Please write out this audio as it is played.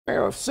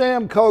Sheriff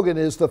Sam Cogen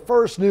is the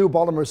first new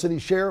Baltimore City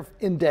sheriff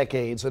in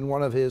decades, and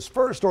one of his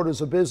first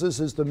orders of business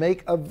is to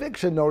make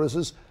eviction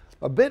notices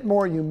a bit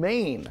more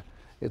humane.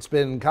 It's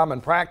been common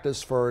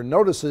practice for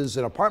notices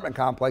in apartment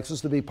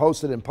complexes to be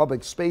posted in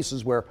public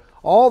spaces where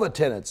all the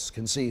tenants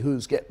can see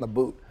who's getting the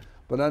boot.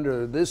 But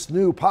under this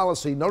new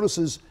policy,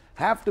 notices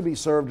have to be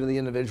served to the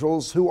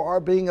individuals who are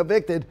being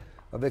evicted.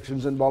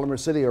 Evictions in Baltimore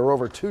City are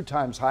over 2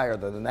 times higher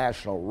than the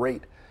national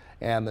rate.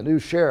 And the new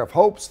sheriff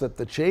hopes that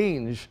the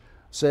change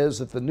says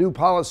that the new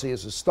policy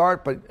is a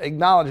start, but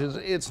acknowledges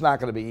it's not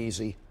going to be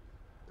easy.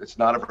 It's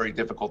not a very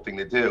difficult thing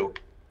to do.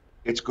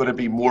 It's going to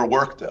be more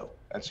work, though.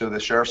 And so the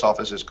sheriff's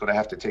office is going to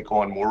have to take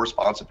on more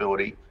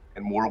responsibility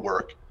and more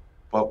work.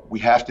 But we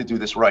have to do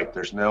this right.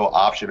 There's no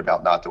option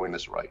about not doing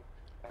this right.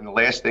 And the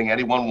last thing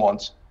anyone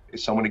wants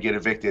is someone to get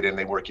evicted and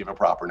they weren't given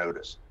proper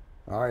notice.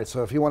 All right,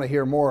 so if you want to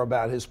hear more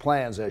about his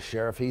plans as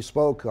sheriff, he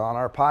spoke on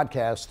our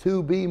podcast,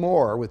 To Be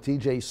More, with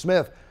TJ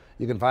Smith.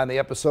 You can find the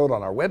episode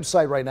on our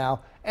website right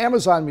now,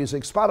 Amazon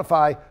Music,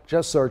 Spotify.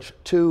 Just search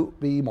To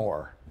Be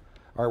More.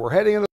 All right, we're heading into